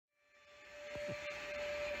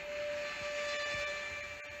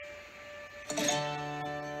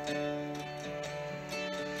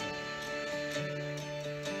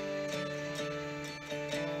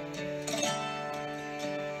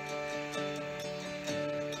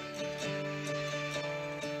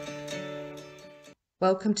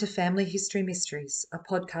Welcome to Family History Mysteries, a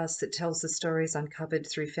podcast that tells the stories uncovered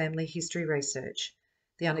through family history research,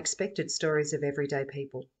 the unexpected stories of everyday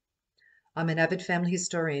people. I'm an avid family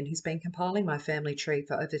historian who's been compiling my family tree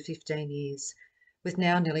for over 15 years, with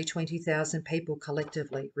now nearly 20,000 people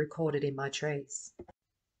collectively recorded in my trees.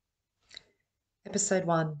 Episode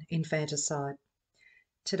 1, Infanticide.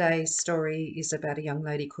 Today's story is about a young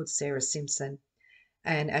lady called Sarah Simpson,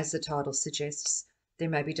 and as the title suggests, there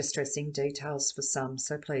may be distressing details for some,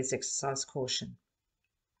 so please exercise caution.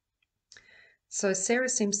 So Sarah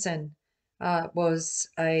Simpson was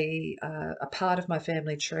a part of my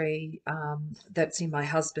family tree that's in my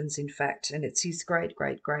husband's, in fact, and it's his great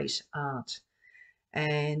aunt.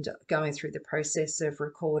 And going through the process of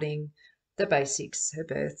recording the basics, her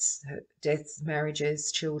births, her deaths,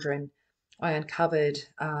 marriages, children, I uncovered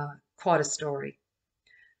quite a story.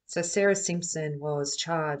 So Sarah Simpson was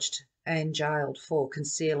charged and jailed for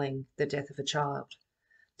concealing the death of a child.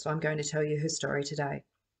 So I'm going to tell you her story today.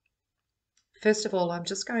 First of all, I'm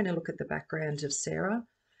just going to look at the background of Sarah.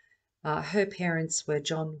 Her parents were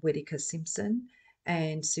John Whittaker Simpson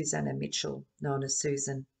and Susanna Mitchell, known as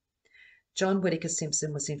Susan. John Whittaker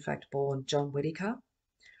Simpson was in fact born John Whittaker,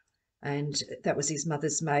 and that was his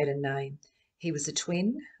mother's maiden name. He was a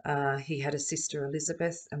twin. He had a sister,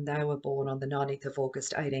 Elizabeth, and they were born on the 19th of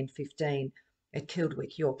August 1815 at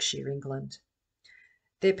Kildwick, Yorkshire, England.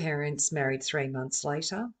 Their parents married 3 months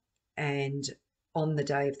later, and on the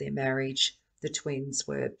day of their marriage, the twins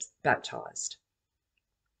were baptised.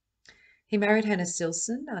 He married Hannah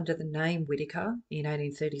Simpson under the name Whittaker in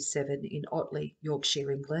 1837 in Otley,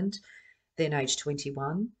 Yorkshire, England, then aged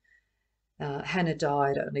 21. Hannah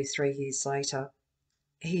died only 3 years later.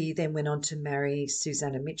 He then went on to marry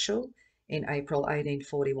Susanna Mitchell in April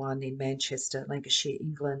 1841 in Manchester, Lancashire,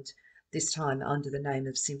 England, this time under the name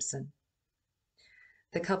of Simpson.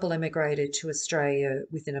 The couple emigrated to Australia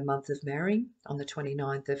within a month of marrying. On the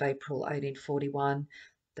 29th of April 1841,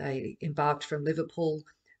 they embarked from Liverpool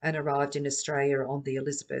and arrived in Australia on the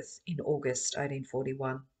Elizabeth in August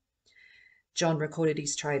 1841. John recorded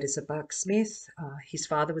his trade as a blacksmith. His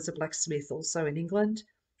father was a blacksmith also in England,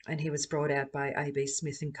 and he was brought out by A.B.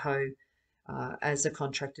 Smith & Co. As a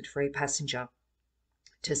contracted free passenger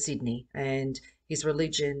to Sydney, and his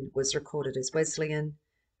religion was recorded as Wesleyan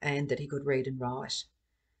and that he could read and write.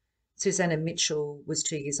 Susanna Mitchell was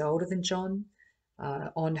 2 years older than John.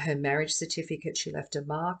 On her marriage certificate, she left a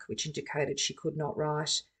mark which indicated she could not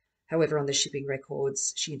write. However, on the shipping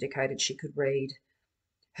records, she indicated she could read.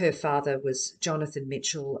 Her father was Jonathan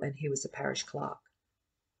Mitchell, and he was a parish clerk.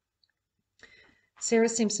 Sarah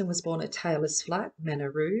Simpson was born at Taylor's Flat,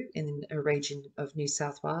 Manaroo, in a region of New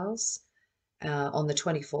South Wales, on the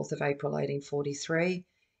 24th of April 1843.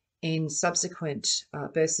 In subsequent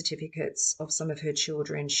birth certificates of some of her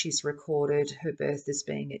children, she's recorded her birth as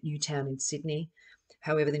being at Newtown in Sydney.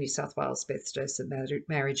 However, the New South Wales birthdays and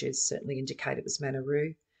marriages certainly indicate it was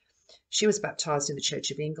Manaroo. She was baptised in the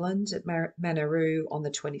Church of England at Manaroo on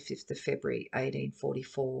the 25th of February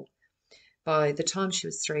 1844. By the time she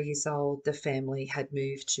was 3 years old, the family had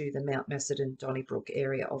moved to the Mount Macedon, Donnybrook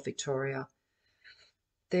area of Victoria.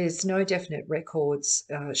 There's no definite records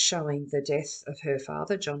showing the death of her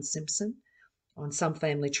father, John Simpson. On some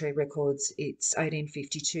family tree records, it's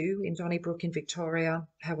 1852 in Donnybrook in Victoria.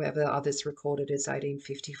 However, others recorded as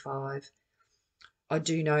 1855. I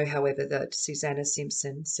do know, however, that Susanna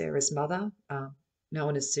Simpson, Sarah's mother,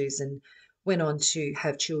 known as Susan, went on to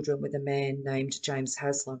have children with a man named James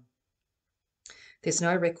Haslem. There's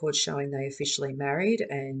no record showing they officially married,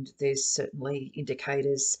 and there's certainly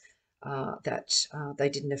indicators that they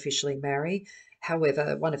didn't officially marry.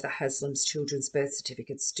 However, one of the Haslem's children's birth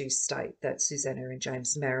certificates do state that Susanna and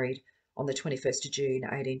James married on the 21st of June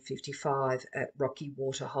 1855 at Rocky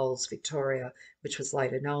Waterholes, Victoria, which was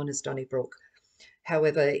later known as Donnybrook.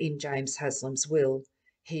 However, in James Haslem's will,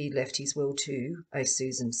 he left his will to a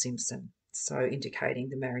Susan Simpson, so indicating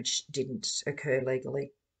the marriage didn't occur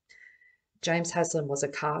legally. James Haslem was a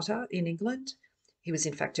carter in England. He was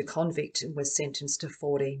in fact a convict and was sentenced to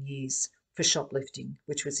 14 years for shoplifting,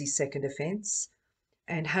 which was his second offence.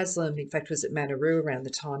 And Haslem, in fact, was at Manaroo around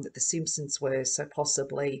the time that the Simpsons were, so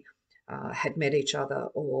possibly had met each other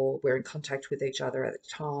or were in contact with each other at the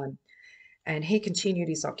time. And he continued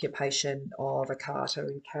his occupation of a carter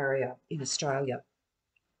and carrier in Australia.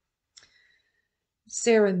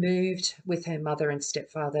 Sarah moved with her mother and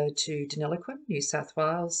stepfather to Deniliquin, New South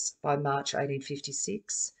Wales, by March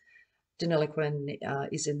 1856. Deniliquin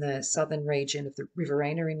is in the southern region of the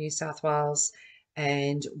Riverina in New South Wales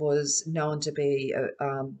and was known to be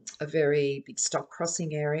a very big stock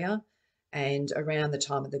crossing area. And around the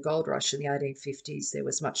time of the gold rush in the 1850s, there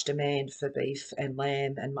was much demand for beef and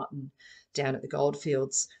lamb and mutton down at the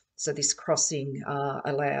goldfields. So this crossing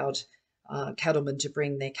allowed cattlemen to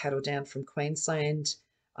bring their cattle down from Queensland,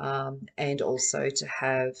 and also to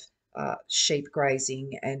have sheep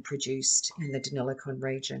grazing and produced in the Deniliquin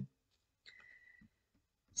region.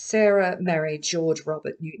 Sarah married George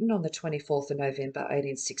Robert Newton on the 24th of November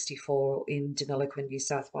 1864 in Deniliquin, New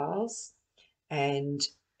South Wales, and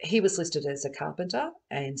he was listed as a carpenter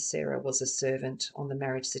and Sarah was a servant on the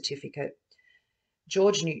marriage certificate.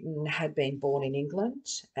 George Newton had been born in England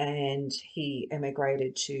and he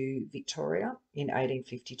emigrated to Victoria in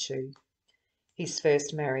 1852. His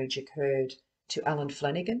first marriage occurred to Ellen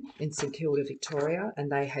Flanagan in St Kilda, Victoria, and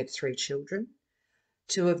they had 3 children.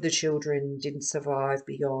 2 of the children didn't survive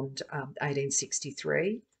beyond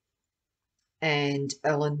 1863, and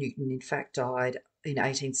Ellen Newton, in fact, died in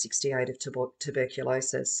 1868 of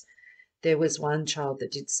tuberculosis. There was one child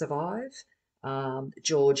that did survive,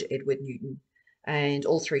 George Edward Newton, and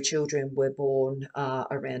all 3 children were born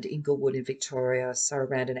around Inglewood in Victoria, so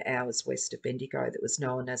around an hour's west of Bendigo, that was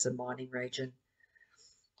known as a mining region.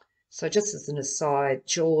 So just as an aside,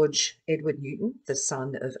 George Edward Newton, the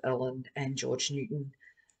son of Ellen and George Newton,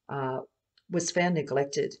 was found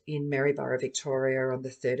neglected in Maryborough, Victoria on the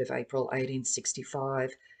 3rd of April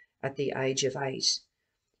 1865 at the age of 8.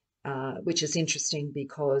 Which is interesting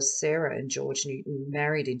because Sarah and George Newton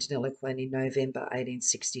married in Deniliquin in November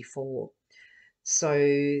 1864. So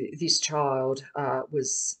this child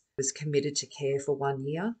was committed to care for 1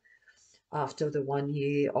 year. After the 1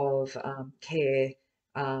 year of care,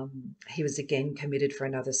 he was again committed for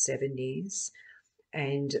another 7 years.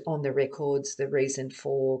 And on the records, the reason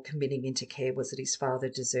for committing into care was that his father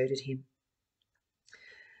deserted him.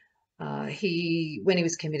 When he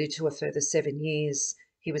was committed to a further 7 years,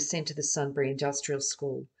 he was sent to the Sunbury Industrial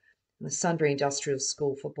School. And the Sunbury Industrial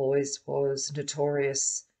School for boys was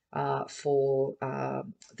notorious for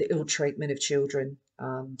the ill treatment of children,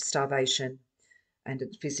 starvation, and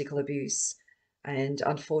physical abuse. And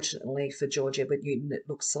unfortunately for George Edward Newton, it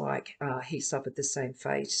looks like he suffered the same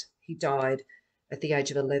fate. He died at the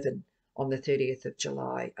age of 11 on the 30th of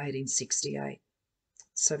July, 1868.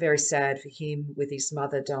 So very sad for him, with his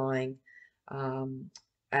mother dying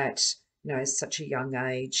at such a young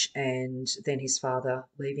age, and then his father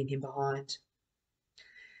leaving him behind.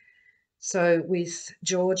 So with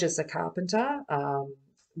George as a carpenter,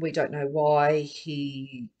 we don't know why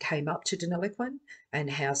he came up to Deniliquin and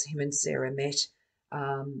how him and Sarah met,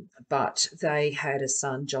 but they had a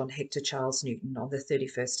son, John Hector Charles Newton, on the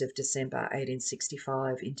 31st of December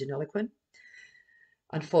 1865 in Deniliquin.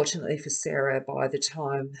 Unfortunately for Sarah, by the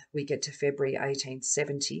time we get to February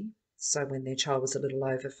 1870, so when their child was a little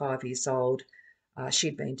over 5 years old,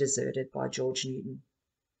 she'd been deserted by George Newton.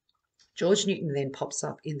 George Newton then pops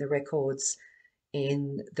up in the records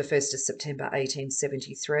in the 1st of September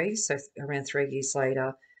 1873, so around 3 years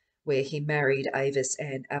later, where he married Avis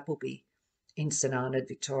Ann Appleby in St Arnaud,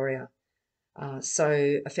 Victoria. So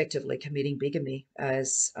effectively committing bigamy,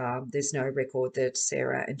 as there's no record that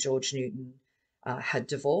Sarah and George Newton had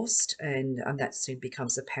divorced, and that soon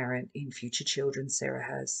becomes apparent in future children Sarah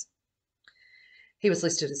has. He was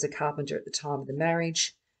listed as a carpenter at the time of the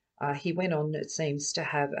marriage. He went on, it seems, to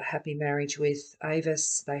have a happy marriage with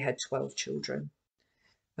Avis. They had 12 children.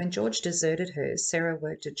 When George deserted her, Sarah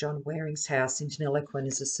worked at John Waring's house in Deniliquin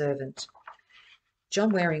as a servant.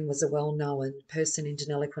 John Waring was a well-known person in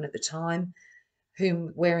Deniliquin at the time,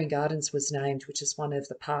 whom Waring Gardens was named, which is one of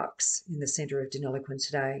the parks in the centre of Deniliquin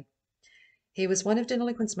today. He was one of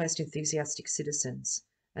Deniliquin's most enthusiastic citizens,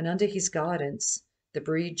 and under his guidance, the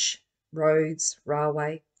bridge, roads,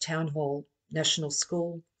 railway, town hall, national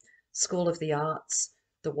school, School of the Arts,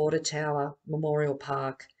 the Water Tower, Memorial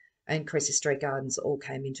Park, and Cressy Street Gardens all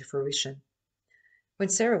came into fruition. When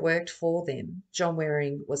Sarah worked for them, John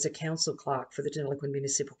Waring was a council clerk for the Deniliquin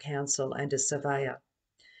Municipal Council and a surveyor.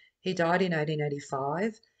 He died in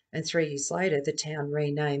 1885, and 3 years later the town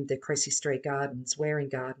renamed the Cressy Street Gardens Waring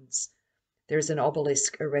Gardens. There is an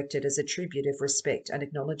obelisk erected as a tribute of respect and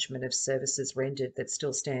acknowledgement of services rendered that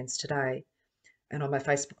still stands today. And on my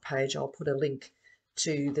Facebook page, I'll put a link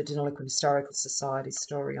to the Deniliquin Historical Society's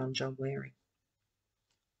story on John Waring.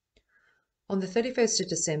 On the 31st of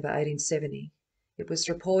December 1870, it was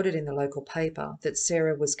reported in the local paper that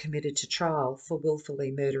Sarah was committed to trial for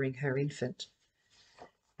wilfully murdering her infant.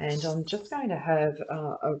 And I'm just going to have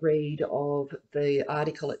a read of the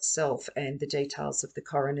article itself and the details of the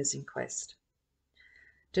coroner's inquest.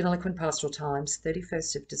 Deniliquin Pastoral Times,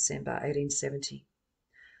 31st of December 1870.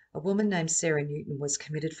 A woman named Sarah Newton was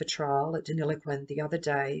committed for trial at Deniliquin the other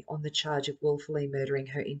day on the charge of wilfully murdering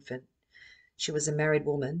her infant. She was a married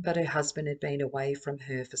woman, but her husband had been away from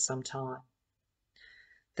her for some time.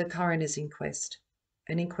 The coroner's inquest.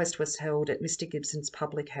 An inquest was held at Mr. Gibson's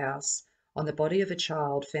public house on the body of a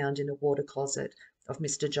child found in a water closet of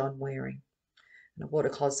Mr. John Waring. And a water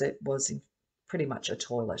closet was pretty much a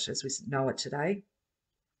toilet as we know it today.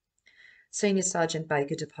 Senior Sergeant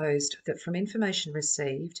Baker deposed that from information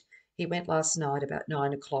received, he went last night about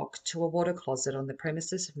 9 o'clock to a water closet on the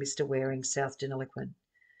premises of Mr. Waring, South Deniliquin.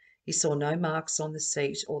 He saw no marks on the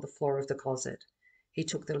seat or the floor of the closet. He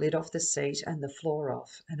took the lid off the seat and the floor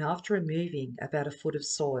off, and after removing about a foot of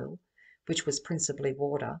soil, which was principally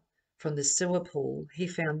water, from the sewer pool, he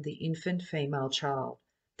found the infant female child,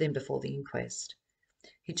 then before the inquest.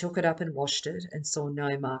 He took it up and washed it and saw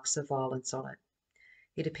no marks of violence on it.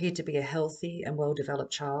 It appeared to be a healthy and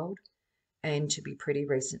well-developed child and to be pretty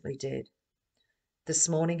recently dead. This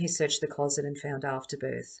morning he searched the closet and found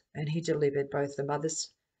afterbirth, and he delivered both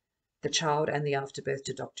the child and the afterbirth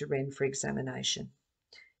to Dr. Wren for examination.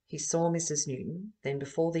 He saw Mrs. Newton, then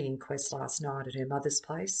before the inquest last night at her mother's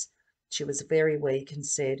place. She was very weak and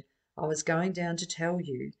said, "I was going down to tell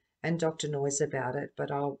you and Dr. Noyes about it,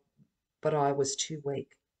 but I was too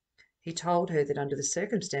weak." He told her that under the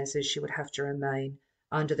circumstances she would have to remain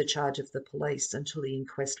under the charge of the police until the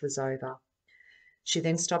inquest was over. She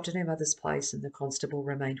then stopped at her mother's place and the constable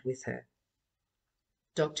remained with her.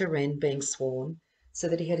 Dr. Wren being sworn, so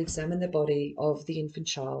that he had examined the body of the infant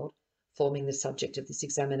child, forming the subject of this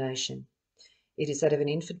examination. It is that of an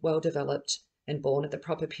infant well developed and born at the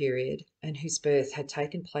proper period, and whose birth had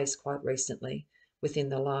taken place quite recently, within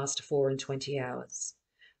the last 24 hours.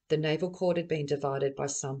 The navel cord had been divided by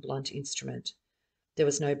some blunt instrument. There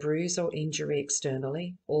was no bruise or injury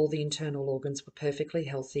externally. All the internal organs were perfectly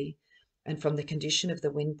healthy, and from the condition of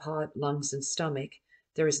the windpipe, lungs, and stomach,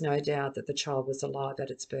 there is no doubt that the child was alive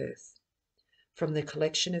at its birth. From the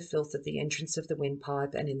collection of filth at the entrance of the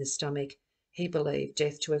windpipe and in the stomach, he believed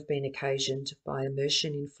death to have been occasioned by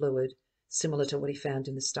immersion in fluid similar to what he found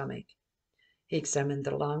in the stomach. He examined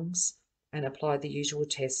the lungs and applied the usual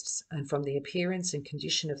tests, and from the appearance and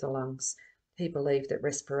condition of the lungs, he believed that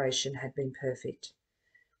respiration had been perfect.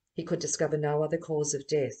 He could discover no other cause of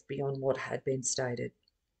death beyond what had been stated.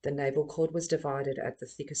 The navel cord was divided at the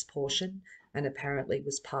thickest portion and apparently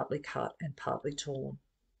was partly cut and partly torn.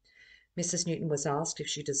 Mrs. Newton was asked if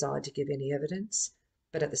she desired to give any evidence,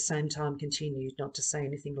 but at the same time continued not to say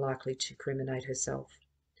anything likely to criminate herself.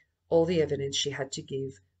 All the evidence she had to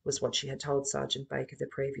give was what she had told Sergeant Baker the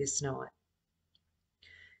previous night.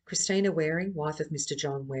 Christina Waring, wife of Mr.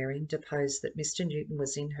 John Waring, deposed that Mrs. Newton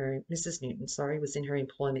was in her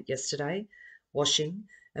employment yesterday, washing,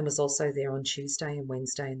 and was also there on Tuesday and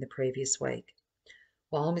Wednesday in the previous week.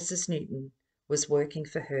 While Mrs. Newton was working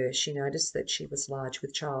for her, she noticed that she was large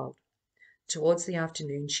with child. Towards the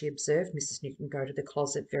afternoon, she observed Mrs. Newton go to the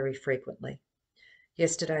closet very frequently.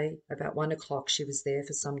 Yesterday, about 1 o'clock, she was there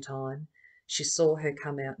for some time. She saw her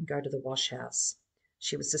come out and go to the wash house.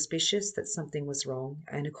 She was suspicious that something was wrong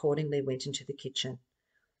and accordingly went into the kitchen.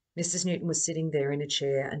 Mrs. Newton was sitting there in a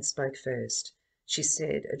chair and spoke first. She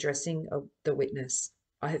said, addressing the witness,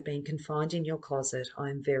 "I have been confined in your closet. I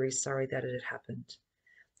am very sorry that it had happened."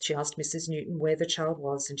 She asked Mrs. Newton where the child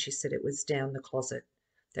was, and she said it was down the closet,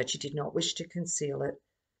 that she did not wish to conceal it,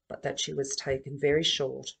 but that she was taken very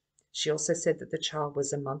short. She also said that the child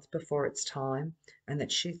was a month before its time and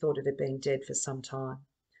that she thought it had been dead for some time.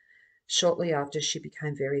 Shortly after, she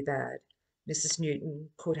became very bad. Mrs.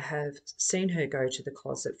 Newton could have seen her go to the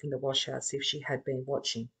closet from the washhouse if she had been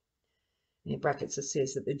watching. In brackets it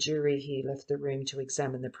says that the jury here left the room to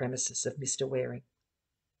examine the premises of Mr. Waring.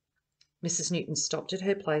 Mrs. Newton stopped at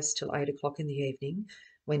her place till 8 o'clock in the evening,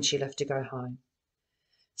 when she left to go home.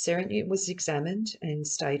 Sarah Newton was examined and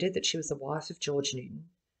stated that she was the wife of George Newton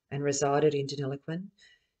and resided in Deniliquin.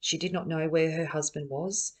 She did not know where her husband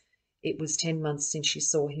was. It was 10 months since she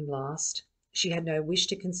saw him last. She had no wish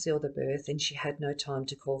to conceal the birth, and she had no time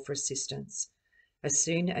to call for assistance. As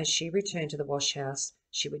soon as she returned to the washhouse,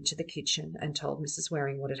 she went to the kitchen and told Mrs.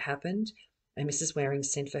 Waring what had happened, and Mrs. Waring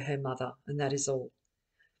sent for her mother, and that is all.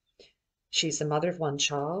 She is the mother of one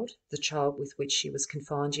child. The child with which she was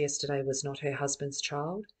confined yesterday was not her husband's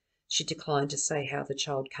child. She declined to say how the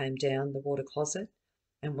child came down the water closet,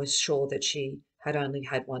 and was sure that she had only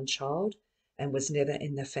had one child and was never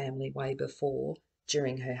in the family way before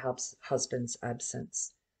during her husband's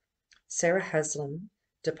absence. Sarah Haslem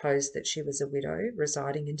deposed that she was a widow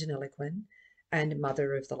residing in Deniliquin and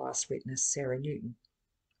mother of the last witness, Sarah Newton.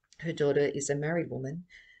 Her daughter is a married woman.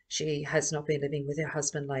 She has not been living with her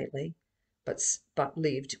husband lately, but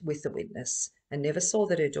lived with the witness, and never saw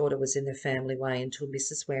that her daughter was in the family way until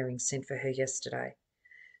Mrs. Waring sent for her yesterday.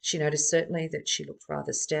 She noticed certainly that she looked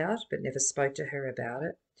rather stout, but never spoke to her about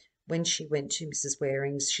it. When she went to Mrs.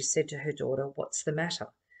 Waring's, she said to her daughter, "What's the matter?"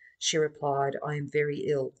 She replied, "I am very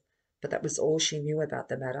ill," but that was all she knew about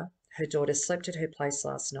the matter. Her daughter slept at her place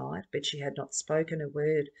last night, but she had not spoken a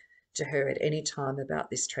word to her at any time about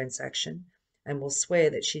this transaction, and will swear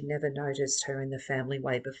that she never noticed her in the family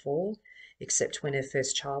way before, except when her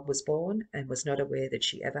first child was born, and was not aware that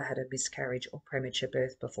she ever had a miscarriage or premature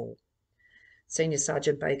birth before. Senior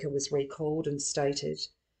Sergeant Baker was recalled and stated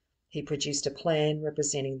he produced a plan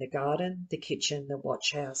representing the garden, the kitchen, the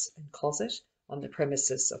watch house, and closet on the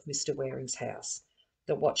premises of Mr. Waring's house.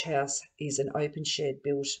 The watch house is an open shed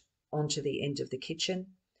built onto the end of the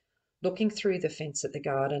kitchen. Looking through the fence at the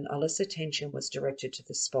garden, Alice's attention was directed to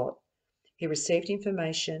the spot. He received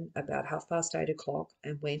information about 8:30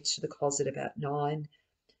 and went to the closet about 9.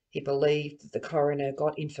 He believed that the coroner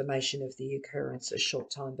got information of the occurrence a short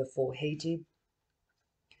time before he did.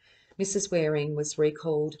 Mrs. Waring was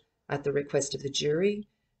recalled at the request of the jury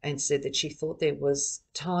and said that she thought there was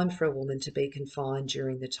time for a woman to be confined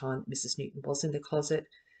during the time Mrs. Newton was in the closet.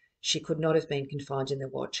 She could not have been confined in the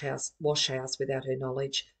wash house without her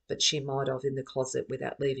knowledge, but she might have in the closet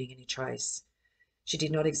without leaving any trace. She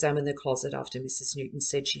did not examine the closet after Mrs. Newton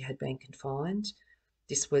said she had been confined.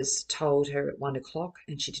 This was told her at 1 o'clock,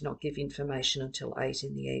 and she did not give information until 8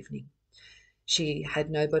 in the evening. She had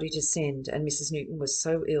nobody to send, and Mrs. Newton was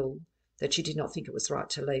so ill that she did not think it was right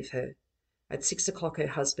to leave her. At 6 o'clock, her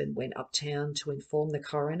husband went uptown to inform the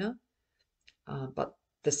coroner, but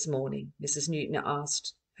this morning Mrs. Newton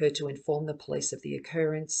asked her to inform the police of the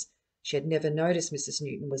occurrence. She had never noticed Mrs.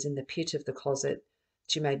 Newton was in the pit of the closet.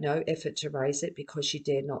 She made no effort to raise it because she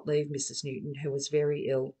dared not leave Mrs. Newton, who was very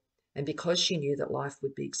ill, and because she knew that life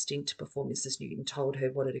would be extinct before Mrs. Newton told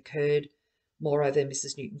her what had occurred. Moreover,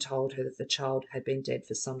 Mrs. Newton told her that the child had been dead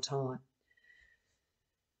for some time.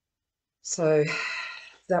 So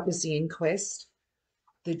that was the inquest.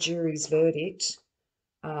 The jury's verdict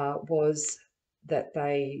was that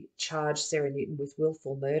they charged Sarah Newton with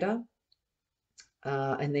willful murder,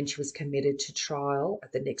 and then she was committed to trial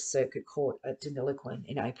at the next circuit court at Deniliquin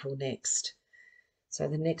in April next. So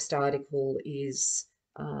the next article is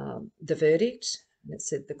the verdict, and it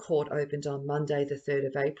said the court opened on Monday the 3rd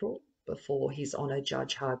of April before His Honour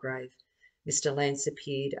Judge Hargrave. Mr. Lance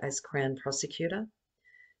appeared as Crown Prosecutor.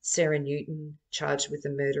 Sarah Newton, charged with the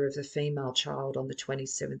murder of a female child on the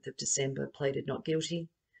 27th of December, pleaded not guilty.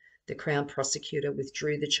 The Crown Prosecutor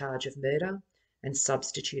withdrew the charge of murder and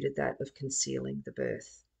substituted that of concealing the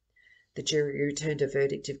birth. The jury returned a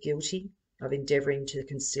verdict of guilty of endeavouring to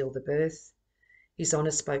conceal the birth. His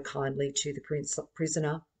Honour spoke kindly to the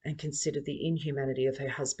prisoner and considered the inhumanity of her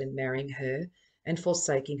husband marrying her and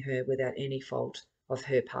forsaking her without any fault of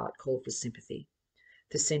her part called for sympathy.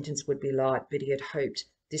 The sentence would be light, but he had hoped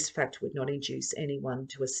this fact would not induce anyone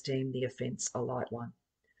to esteem the offence a light one.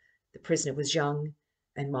 The prisoner was young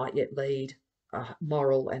and might yet lead a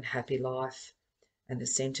moral and happy life, and the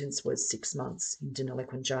sentence was 6 months in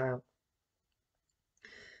Deniliquin jail.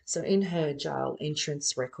 So in her jail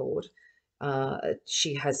entrance record,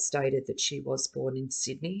 she has stated that she was born in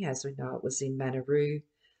Sydney. As we know, it was in Manaroo.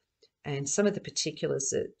 And some of the particulars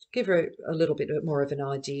that give her a little bit more of an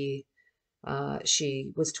idea.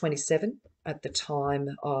 She was 27 at the time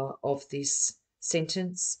of this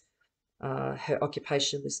sentence. Her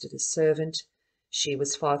occupation listed as servant. She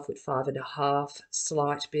was 5'5.5",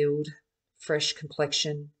 slight build, fresh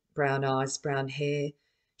complexion, brown eyes, brown hair.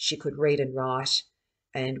 She could read and write,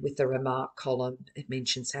 and with the remark column, it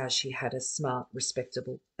mentions how she had a smart,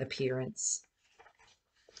 respectable appearance.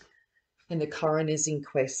 In the coroner's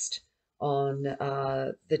inquest on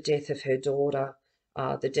the death of her daughter,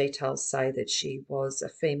 the details say that she was a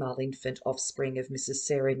female infant offspring of Mrs.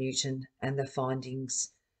 Sarah Newton, and the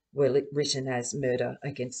findings were written as murder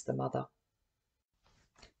against the mother.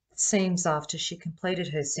 It seems after she completed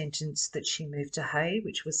her sentence that she moved to Hay,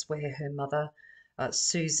 which was where her mother,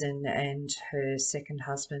 Susan, and her second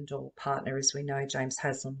husband, or partner as we know, James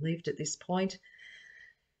Haslem, lived at this point.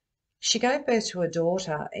 She gave birth to a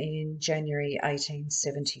daughter in January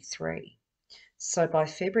 1873. So by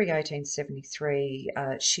February 1873,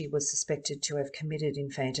 she was suspected to have committed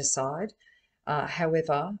infanticide.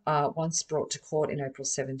 However, once brought to court in April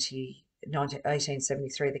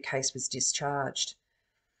 1873, the case was discharged.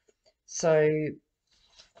 So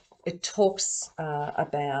it talks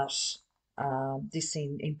about this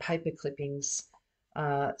in paper clippings,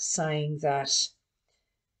 saying that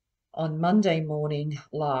on Monday morning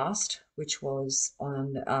last, which was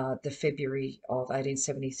on the February of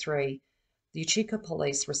 1873, The Utica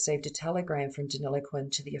police received a telegram from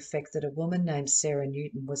Deniliquin to the effect that a woman named Sarah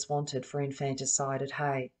Newton was wanted for infanticide at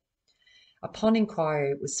Hay. Upon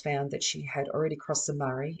inquiry, it was found that she had already crossed the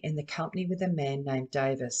Murray in the company with a man named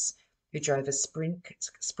Davis, who drove a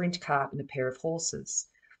sprint cart and a pair of horses.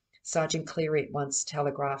 Sergeant Cleary at once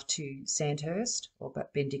telegraphed to Sandhurst, or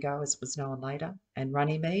Bendigo as it was known later, and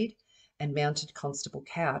Runnymede, and Mounted Constable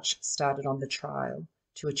Couch started on the trail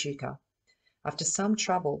to Echuca. After some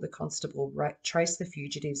trouble, the constable traced the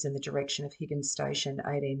fugitives in the direction of Higgins Station,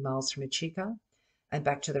 18 miles from Echuca, and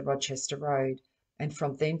back to the Rochester Road, and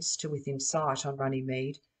from thence to within sight on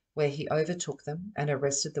Runnymede, where he overtook them and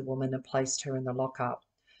arrested the woman and placed her in the lockup.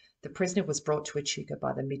 The prisoner was brought to Echuca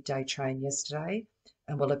by the midday train yesterday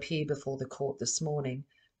and will appear before the court this morning,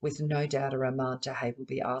 with no doubt a remand to Hay will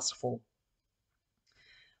be asked for.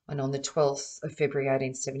 And on the 12th of February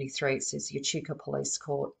 1873, it says the Echuca Police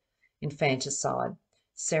Court, infanticide.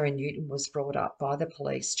 Sarah Newton was brought up by the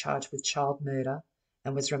police charged with child murder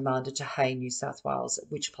and was remanded to Hay, New South Wales, at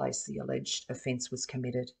which place the alleged offence was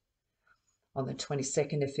committed. On the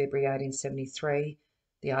 22nd of February 1873,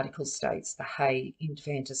 the article states the Hay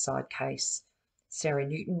infanticide case. Sarah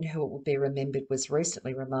Newton, who it will be remembered was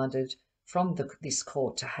recently remanded from this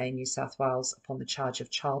court to Hay, New South Wales upon the charge of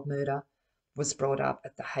child murder, was brought up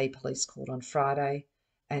at the Hay Police Court on Friday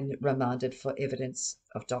and remanded for evidence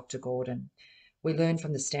of Dr. Gordon. We learned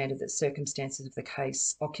from the Standard that circumstances of the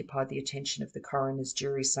case occupied the attention of the coroner's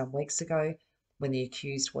jury some weeks ago when the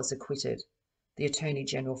accused was acquitted. The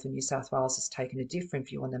Attorney-General for New South Wales has taken a different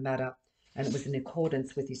view on the matter, and it was in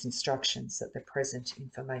accordance with his instructions that the present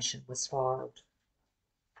information was filed.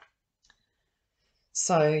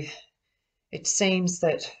 So it seems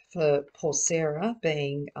that for poor Sarah,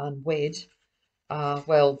 being unwed,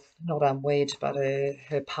 well, not unwed, but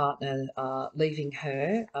her partner leaving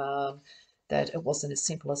her, that it wasn't as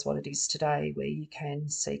simple as what it is today, where you can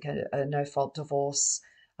seek a no-fault divorce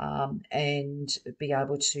and be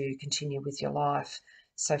able to continue with your life.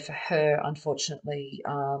 So for her, unfortunately,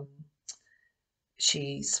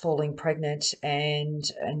 she's falling pregnant and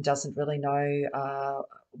doesn't really know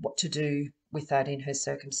what to do with that in her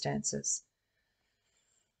circumstances.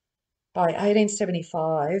 By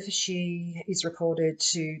 1875, she is recorded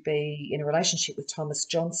to be in a relationship with Thomas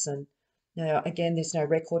Johnson. Now, again, there's no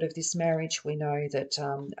record of this marriage. We know that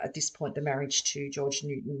at this point the marriage to George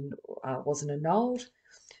Newton wasn't annulled.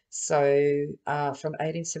 So from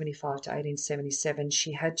 1875 to 1877,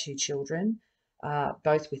 she had two children,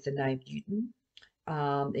 both with the name Newton,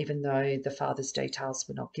 even though the father's details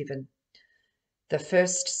were not given. The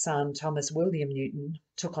first son, Thomas William Newton,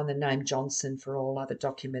 took on the name Johnson for all other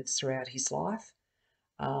documents throughout his life.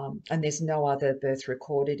 And there's no other birth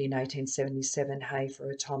recorded in 1877, Hay,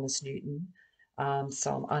 for a Thomas Newton.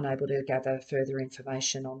 So I'm unable to gather further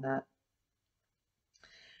information on that.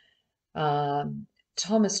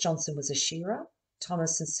 Thomas Johnson was a shearer.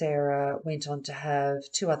 Thomas and Sarah went on to have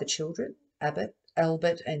two other children,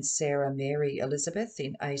 Albert and Sarah Mary Elizabeth,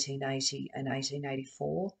 in 1880 and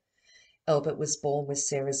 1884. Albert was born with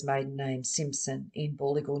Sarah's maiden name, Simpson, in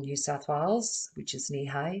Booligal, New South Wales, which is near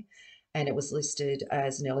Hay, and it was listed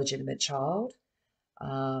as an illegitimate child,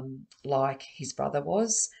 like his brother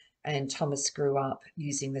was. And Thomas grew up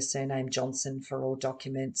using the surname Johnson for all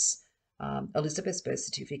documents. Elizabeth's birth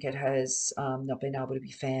certificate has not been able to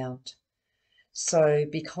be found. So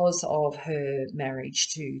because of her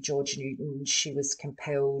marriage to George Newton, she was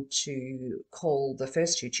compelled to call the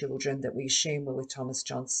first two children that we assume were with Thomas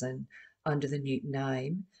Johnson under the Newton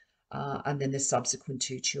name, and then the subsequent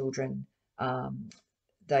two children,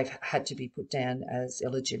 they've had to be put down as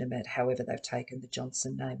illegitimate. However, they've taken the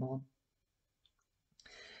Johnson name on.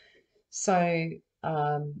 So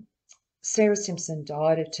Sarah Simpson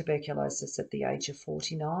died of tuberculosis at the age of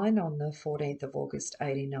 49 on the 14th of August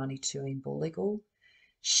 1892 in Booligal.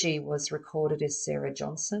 She was recorded as Sarah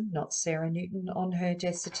Johnson, not Sarah Newton, on her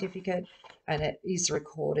death certificate, and it is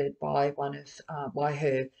recorded by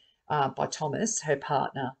by Thomas, her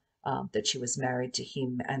partner, that she was married to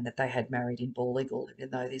him and that they had married in Booligal, even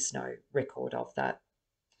though there's no record of that.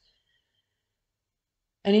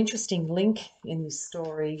 An interesting link in this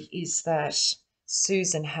story is that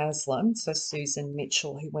Susan Haslem, so Susan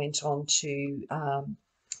Mitchell, who went on to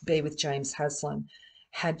be with James Haslem,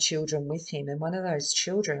 had children with him, and one of those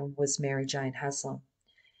children was Mary Jane Haslem.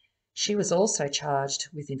 She was also charged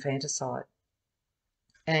with infanticide.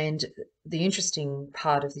 And the interesting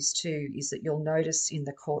part of this too is that you'll notice in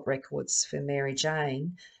the court records for Mary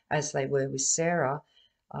Jane, as they were with Sarah,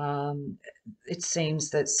 it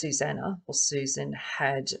seems that Susan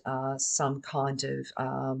had some kind of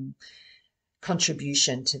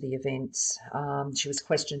contribution to the events. She was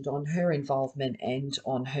questioned on her involvement and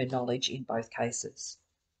on her knowledge in both cases.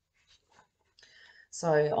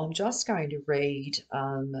 So I'm just going to read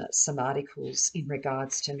some articles in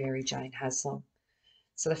regards to Mary Jane Haslem.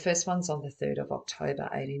 So the first one's on the 3rd of October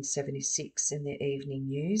 1876 in the Evening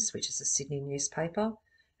News, which is a Sydney newspaper,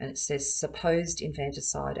 and it says, supposed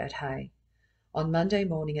infanticide at Hay. On Monday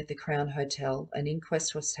morning at the Crown Hotel, an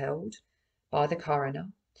inquest was held by the coroner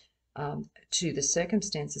to the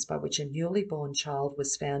circumstances by which a newly born child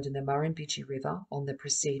was found in the Murrumbidgee River on the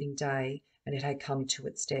preceding day, and it had come to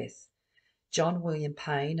its death. John William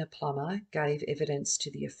Payne, a plumber, gave evidence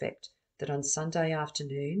to the effect that on Sunday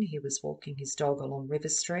afternoon he was walking his dog along River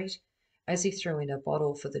Street. As he threw in a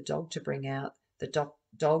bottle for the dog to bring out, the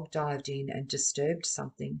dog dived in and disturbed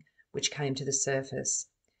something which came to the surface.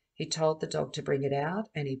 He told the dog to bring it out,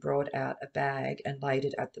 and he brought out a bag and laid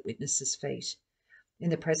it at the witness's feet. In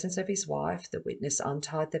the presence of his wife, the witness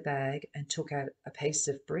untied the bag and took out a piece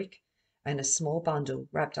of brick and a small bundle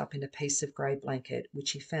wrapped up in a piece of grey blanket,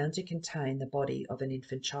 which he found to contain the body of an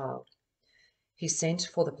infant child. He sent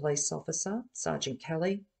for the police officer, Sergeant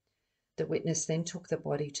Kelly. The witness then took the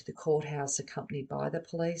body to the courthouse accompanied by the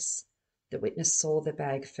police. The witness saw the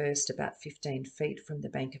bag first about 15 feet from the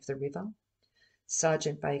bank of the river.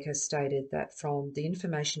 Sergeant Baker stated that from the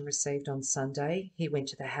information received on Sunday, he went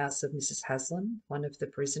to the house of Mrs. Haslem, one of the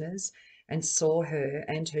prisoners, and saw her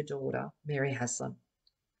and her daughter, Mary Haslem.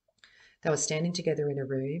 They were standing together in a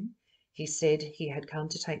room. He said he had come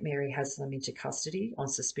to take Mary Haslem into custody on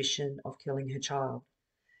suspicion of killing her child.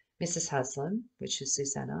 Mrs. Haslem, which is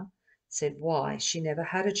Susanna, said, "Why, she never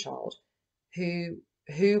had a child. Who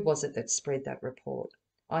was it that spread that report?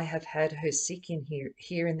 I have had her sick in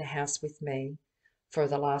here in the house with me for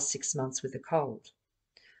the last 6 months with a cold."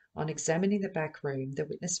 On examining the back room, the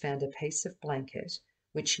witness found a piece of blanket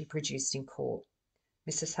which he produced in court.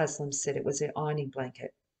 Mrs. Haslem said it was an ironing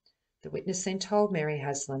blanket. The witness then told Mary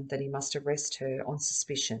Haslem that he must arrest her on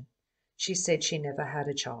suspicion. She said she never had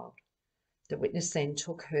a child. The witness then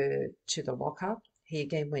took her to the lockup. He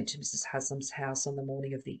again went to Mrs. Haslem's house on the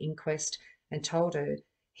morning of the inquest and told her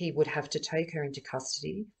he would have to take her into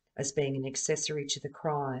custody as being an accessory to the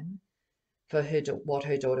crime for what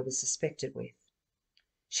her daughter was suspected with.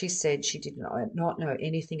 She said she did not know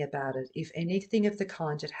anything about it. If anything of the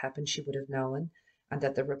kind had happened, she would have known, and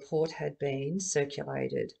that the report had been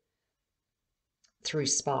circulated through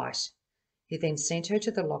spite. He then sent her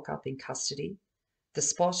to the lockup in custody. The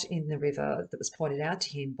spot in the river that was pointed out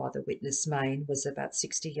to him by the witness Main was about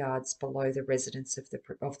 60 yards below the residence of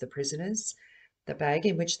the prisoners. The bag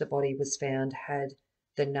in which the body was found had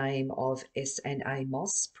the name of S&A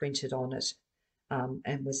Moss printed on it,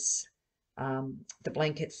 and was the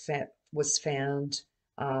blanket was found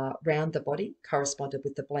round the body, corresponded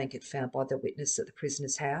with the blanket found by the witness at the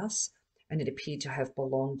prisoner's house, and it appeared to have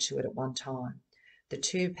belonged to it at one time. The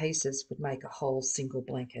two pieces would make a whole single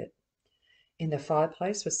blanket. In the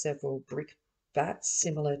fireplace were several brick bats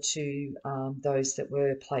similar to those that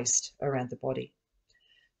were placed around the body.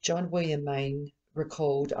 John William Main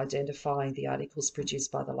recalled identifying the articles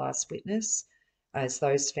produced by the last witness as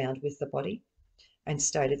those found with the body, and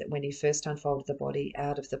stated that when he first unfolded the body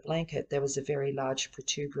out of the blanket, there was a very large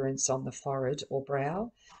protuberance on the forehead or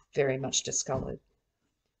brow, very much discoloured.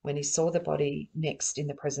 When he saw the body next in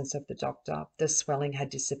the presence of the doctor, the swelling had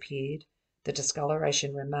disappeared, the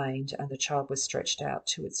discoloration remained, and the child was stretched out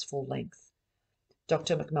to its full length.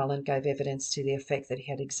 Dr. McMullen gave evidence to the effect that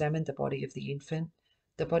he had examined the body of the infant.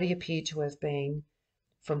 The body appeared to have been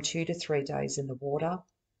from 2 to 3 days in the water.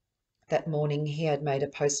 That morning he had made a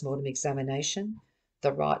post-mortem examination.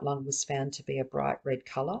 The right lung was found to be a bright red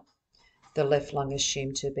colour. The left lung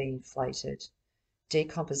assumed to be inflated.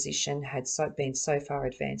 Decomposition had been so far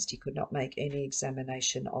advanced he could not make any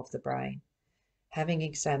examination of the brain. Having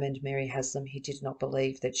examined Mary Haslem, he did not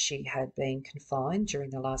believe that she had been confined during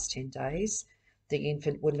the last 10 days. The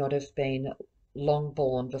infant would not have been long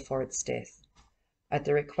born before its death. At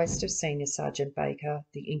the request of Senior Sergeant Baker,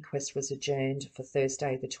 the inquest was adjourned for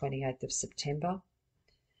Thursday, the 28th of September.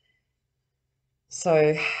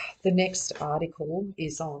 So the next article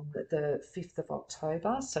is on the 5th of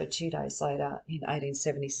October, so 2 days later in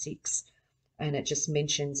 1876, and it just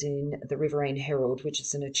mentions in the Riverine Herald, which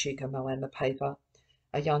is an Echuca Moama paper,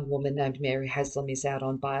 a young woman named Mary Haslem is out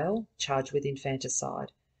on bail, charged with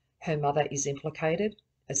infanticide. Her mother is implicated.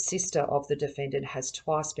 A sister of the defendant has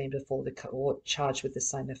twice been before the court charged with the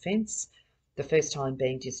same offence, the first time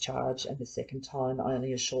being discharged and the second time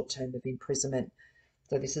only a short term of imprisonment.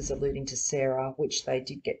 So this is alluding to Sarah, which they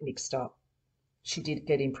did get mixed up. She did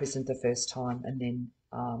get imprisoned the first time, and then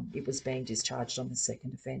it was being discharged on the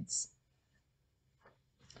second offence.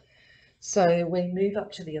 So we move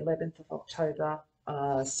up to the 11th of October,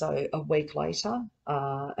 so a week later,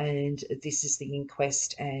 and this is the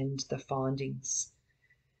inquest and the findings.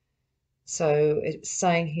 So it's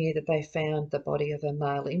saying here that they found the body of a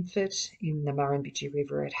male infant in the Murrumbidgee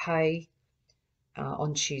River at Hay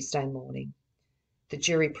on Tuesday morning. The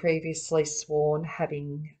jury previously sworn,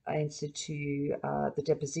 having answered to the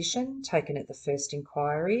deposition taken at the first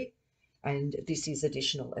inquiry, and this is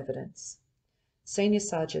additional evidence. Senior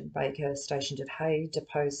Sergeant Baker, stationed at Hay,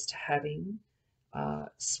 deposed having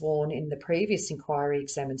sworn in the previous inquiry,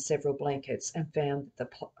 examined several blankets and found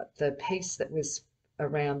that the piece that was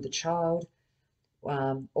around the child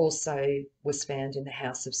also was found in the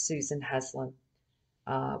house of Susan Haslem,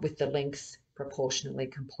 with the length proportionally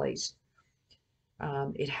complete.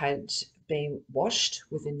 It had been washed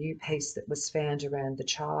with a new piece that was found around the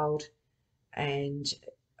child, and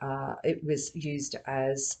it was used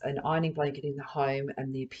as an ironing blanket in the home,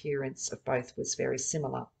 and the appearance of both was very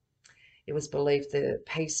similar. It was believed the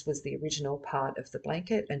piece was the original part of the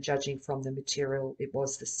blanket, and judging from the material, it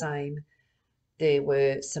was the same. There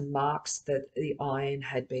were some marks that the iron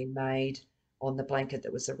had been made on the blanket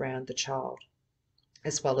that was around the child,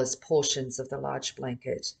 as well as portions of the large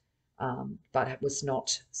blanket, but it was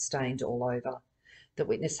not stained all over. The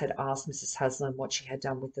witness had asked Mrs. Haslem what she had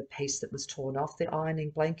done with the piece that was torn off the ironing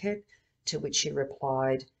blanket, to which she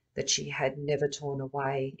replied that she had never torn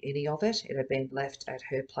away any of it. It had been left at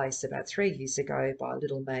her place about 3 years ago by a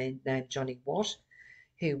little man named Johnny Watt,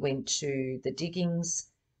 who went to the diggings,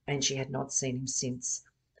 and she had not seen him since.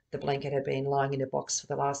 The blanket had been lying in a box for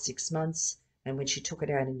the last 6 months, and when she took it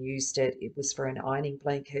out and used it, it was for an ironing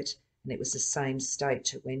blanket, and it was the same state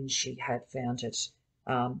to when she had found it,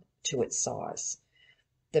 to its size.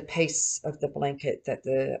 The piece of the blanket that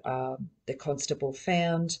the constable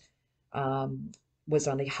found was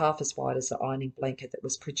only half as wide as the ironing blanket that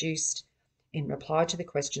was produced. In reply to the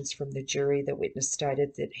questions from the jury, the witness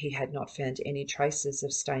stated that he had not found any traces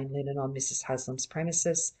of stained linen on Mrs. Haslem's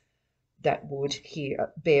premises that would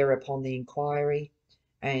here bear upon the inquiry,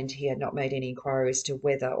 and he had not made any inquiry as to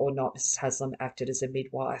whether or not Mrs. Haslem acted as a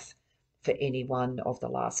midwife for any one of the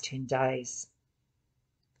last 10 days.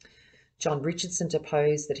 John Richardson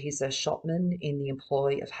deposed that he's a shopman in the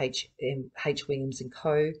employ of H. Williams and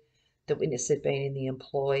Co. The witness had been in the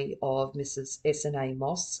employ of Mrs. S&A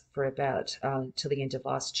Moss for about till the end of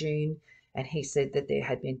last June, and he said that there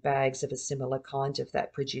had been bags of a similar kind of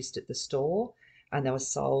that produced at the store, and they were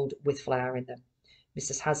sold with flour in them.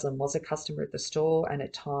 Mrs. Haslem was a customer at the store, and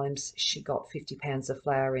at times she got 50 pounds of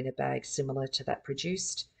flour in a bag similar to that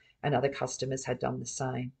produced, and other customers had done the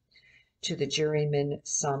same. To the jurymen,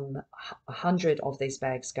 some 100 of these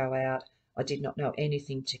bags go out. I did not know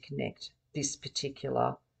anything to connect this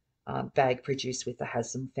particular bag produced with the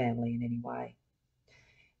Haslem family in any way.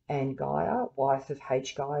 Anne Geyer, wife of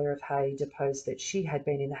H. Geyer of Hay, deposed that she had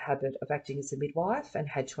been in the habit of acting as a midwife and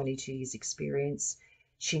had 22 years' experience.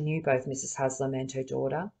 She knew both Mrs. Haslem and her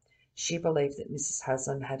daughter. She believed that Mrs.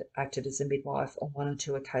 Haslem had acted as a midwife on 1 or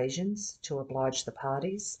 2 occasions to oblige the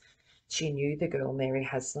parties. She knew the girl Mary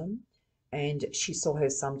Haslem, and she saw her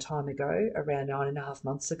some time ago, around 9.5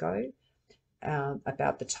 months ago,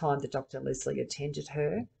 about the time that Dr. Leslie attended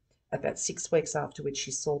her. About 6 weeks afterwards,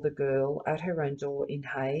 she saw the girl at her own door in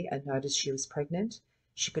Hay and noticed she was pregnant.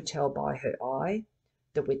 She could tell by her eye.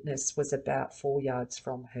 The witness was about 4 yards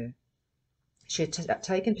from her. She had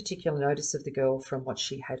taken particular notice of the girl from what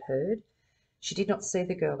she had heard. She did not see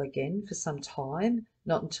the girl again for some time,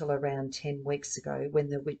 not until around 10 weeks ago, when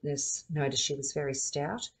the witness noticed she was very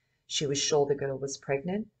stout. She was sure the girl was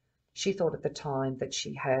pregnant. She thought at the time that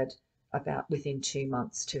she had about within 2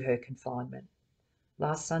 months to her confinement.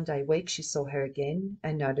 Last Sunday week she saw her again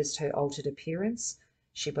and noticed her altered appearance.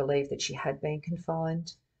 She believed that she had been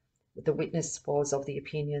confined. The witness was of the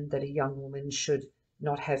opinion that a young woman should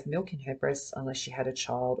not have milk in her breasts unless she had a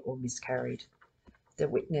child or miscarried. The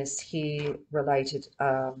witness here related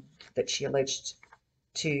that she alleged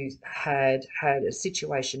to had a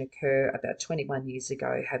situation occur about 21 years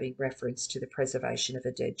ago, having reference to the preservation of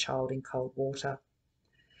a dead child in cold water.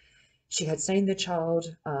 She had seen the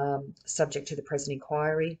child subject to the present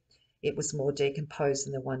inquiry. It was more decomposed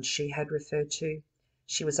than the one she had referred to.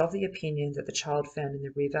 She was of the opinion that the child found in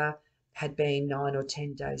the river had been 9 or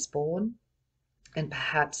 10 days born, and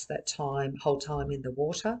perhaps that whole time in the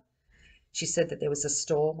water. She said that there was a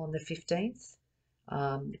storm on the 15th,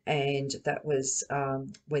 and that was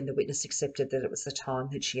when the witness accepted that it was the time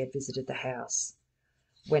that she had visited the house.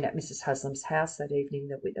 When at Mrs. Haslem's house that evening,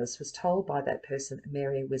 the witness was told by that person that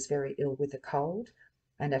Mary was very ill with a cold,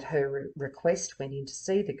 and at her request went in to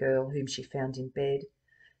see the girl, whom she found in bed.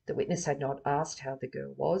 The witness had not asked how the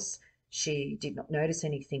girl was. She did not notice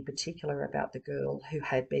anything particular about the girl who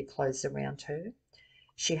had bedclothes around her.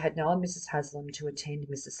 She had known Mrs. Haslam to attend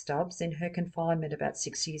Mrs. Stubbs in her confinement about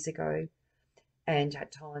 6 years ago, and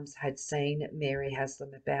at times had seen Mary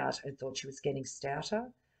Haslam about and thought she was getting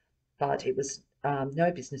stouter, but it was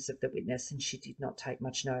no business of the witness, and she did not take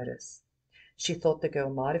much notice. She thought the girl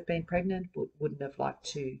might have been pregnant, but wouldn't have liked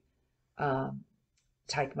to um,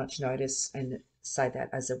 take much notice and say that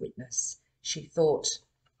as a witness. She thought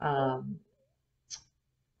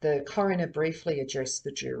the coroner briefly addressed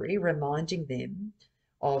the jury, reminding them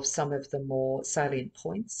of some of the more salient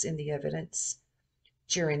points in the evidence.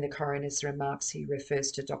 During the coroner's remarks, he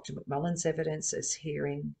refers to Dr. McMullen's evidence as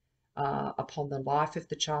hearing upon the life of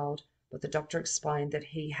the child, but the doctor explained that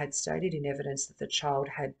he had stated in evidence that the child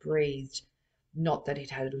had breathed, not that it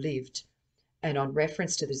had lived, and on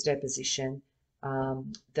reference to this deposition,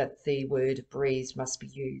 that the word breathed must be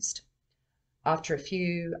used. After a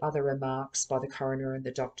few other remarks by the coroner and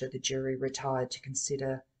the doctor, the jury retired to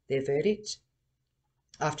consider their verdict.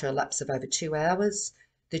 After a lapse of over 2 hours,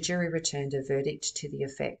 the jury returned a verdict to the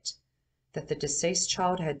effect that the deceased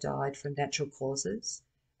child had died from natural causes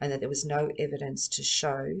and that there was no evidence to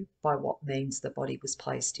show by what means the body was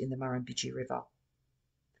placed in the Murrumbidgee River.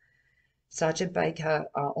 Sergeant Baker,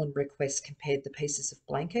 on request, compared the pieces of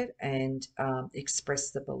blanket and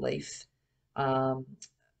expressed the belief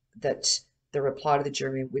that the reply to the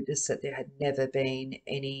jury witness that there had never been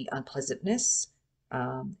any unpleasantness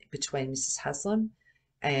between Mrs. Haslam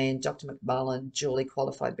and Dr. McMullen, duly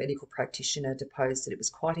qualified medical practitioner, deposed that it was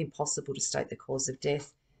quite impossible to state the cause of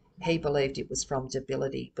death. He believed it was from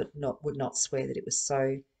debility, but would not swear that it was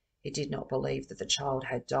so. He did not believe that the child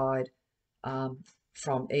had died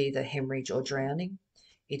from either hemorrhage or drowning.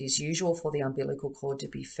 It is usual for the umbilical cord to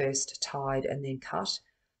be first tied and then cut.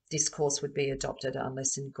 This course would be adopted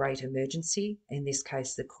unless in great emergency. In this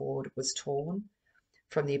case, the cord was torn.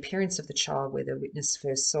 From the appearance of the child where the witness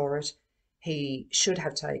first saw it, he should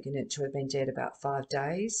have taken it to have been dead about 5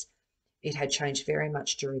 days. It had changed very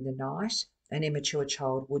much during the night. An immature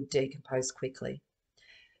child would decompose quickly.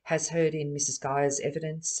 Has heard in Mrs. Geyer's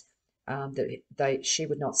evidence that she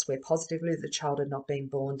would not swear positively that the child had not been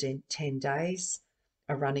born in 10 days.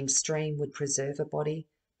 A running stream would preserve a body.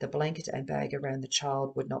 The blanket and bag around the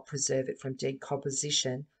child would not preserve it from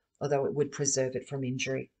decomposition, although it would preserve it from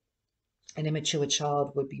injury. An immature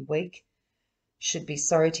child would be weak, should be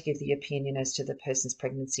sorry to give the opinion as to the person's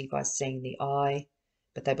pregnancy by seeing the eye,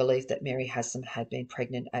 but they believed that Mary Haslem had been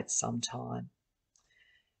pregnant at some time.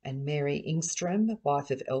 And Mary Ingstrom, wife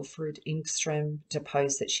of Alfred Ingstrom,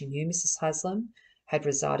 deposed that she knew Mrs. Haslem, had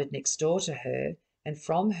resided next door to her, and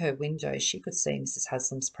from her window she could see Mrs.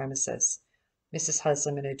 Haslem's premises. Mrs.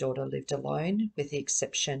 Haslem and her daughter lived alone, with the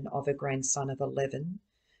exception of a grandson of 11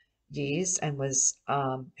 years, and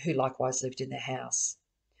who likewise lived in the house.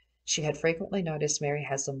 She had frequently noticed Mary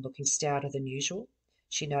Haslem looking stouter than usual.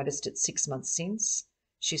 She noticed it 6 months since.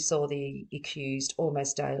 She saw the accused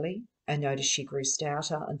almost daily and noticed she grew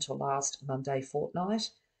stouter until last Monday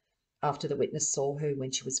fortnight, after the witness saw her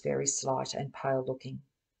when she was very slight and pale looking.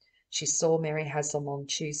 She saw Mary Haslem on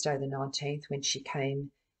Tuesday the 19th when she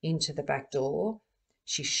came into the back door.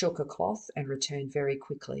 She shook a cloth and returned very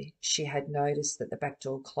quickly. She had noticed that the back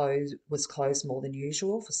door was closed more than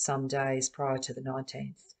usual for some days prior to the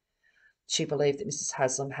 19th. She believed that Mrs.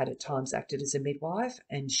 Haslem had at times acted as a midwife,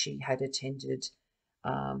 and she had attended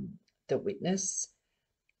the witness.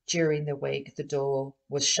 During the week, the door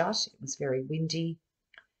was shut. It was very windy.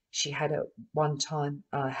 She had at one time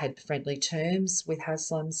had friendly terms with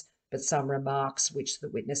Haslem's, but some remarks which the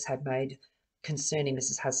witness had made concerning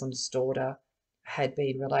Mrs. Haslem's daughter had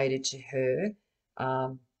been related to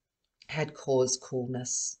her had caused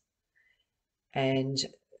coolness. And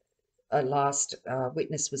a last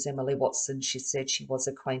witness was Emily Watson. She said she was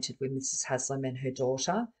acquainted with Mrs. Haslem and her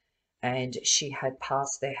daughter, and she had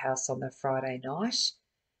passed their house on the Friday night.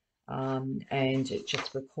 And it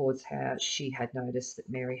just records how she had noticed that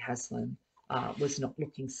Mary Haslem was not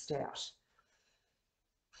looking stout.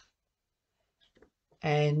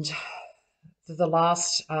 And the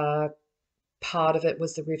last part of it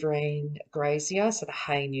was the Riverine Grazier, so the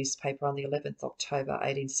Hay newspaper on the 11th October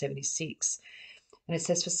 1876. And it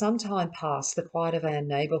says, for some time past, the quiet of our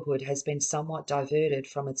neighbourhood has been somewhat diverted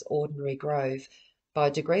from its ordinary grove by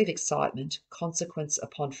a degree of excitement consequent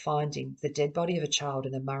upon finding the dead body of a child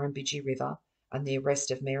in the Murrumbidgee River and the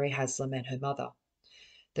arrest of Mary Haslem and her mother.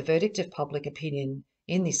 The verdict of public opinion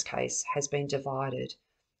in this case has been divided,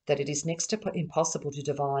 that it is next to impossible to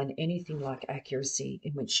divine anything like accuracy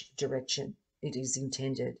in which direction it is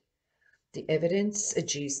intended. The evidence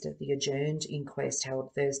adduced at the adjourned inquest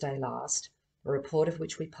held Thursday last a report of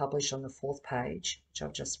which we publish on the fourth page, which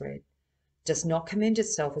I've just read, does not commend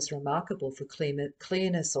itself as remarkable for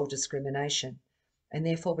clearness or discrimination, and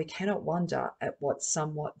therefore we cannot wonder at what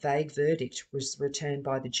somewhat vague verdict was returned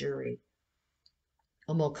by the jury.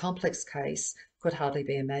 A more complex case could hardly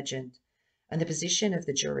be imagined, and the position of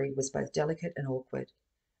the jury was both delicate and awkward.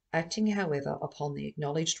 Acting, however, upon the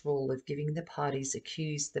acknowledged rule of giving the parties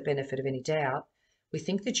accused the benefit of any doubt, we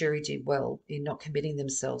think the jury did well in not committing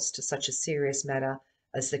themselves to such a serious matter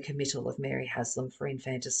as the committal of Mary Haslem for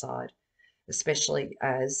infanticide, especially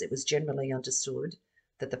as it was generally understood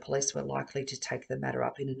that the police were likely to take the matter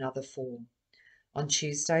up in another form. On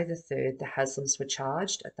Tuesday the 3rd, the Haslems were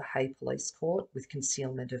charged at the Hay Police Court with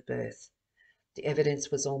concealment of birth. The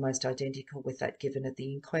evidence was almost identical with that given at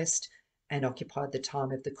the inquest and occupied the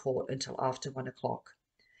time of the court until after 1 o'clock.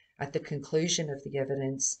 At the conclusion of the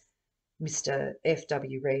evidence, Mr.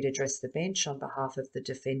 F.W. Reid addressed the bench on behalf of the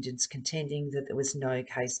defendants, contending that there was no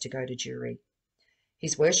case to go to jury.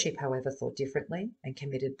 His Worship, however, thought differently and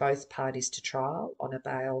committed both parties to trial on a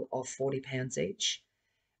bail of £40 each,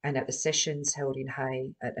 and at the sessions held in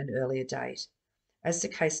Hay at an earlier date. As the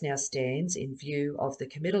case now stands, in view of the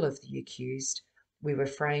committal of the accused, we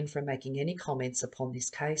refrain from making any comments upon this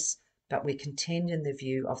case, but we contend in the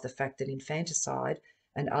view of the fact that infanticide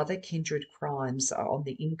and other kindred crimes are on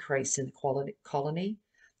the increase in the colony.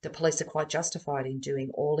 The police are quite justified in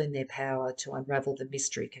doing all in their power to unravel the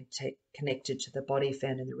mystery connected to the body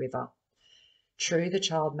found in the river. True, the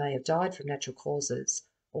child may have died from natural causes,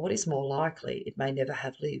 or what is more likely, it may never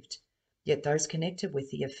have lived. Yet those connected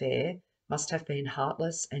with the affair must have been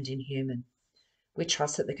heartless and inhuman. We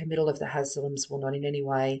trust that the committal of the Haslems will not in any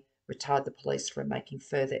way retard the police from making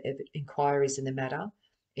further inquiries in the matter,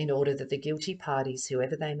 in order that the guilty parties,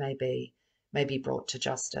 whoever they may be brought to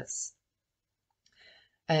justice.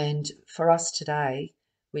 And for us today,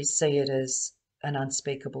 we see it as an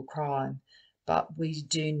unspeakable crime, but we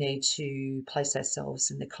do need to place ourselves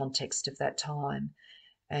in the context of that time.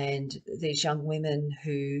 And these young women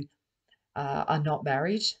who are not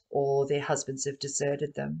married or their husbands have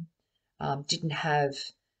deserted them didn't have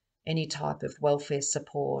any type of welfare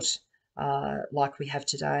support like we have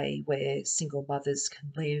today, where single mothers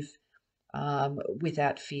can live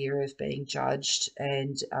without fear of being judged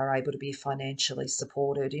and are able to be financially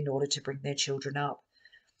supported in order to bring their children up.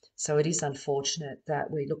 So it is unfortunate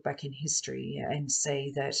that we look back in history and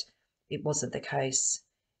see that it wasn't the case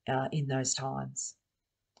in those times.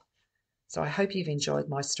 So I hope you've enjoyed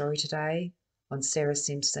my story today on Sarah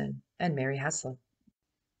Simpson and Mary Haslem.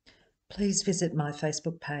 Please visit my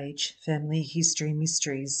Facebook page, Family History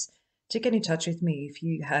Mysteries, to get in touch with me if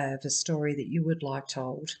you have a story that you would like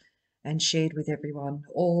told and shared with everyone,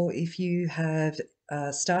 or if you have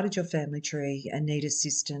started your family tree and need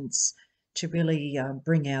assistance to really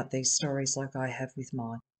bring out these stories like I have with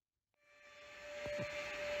mine.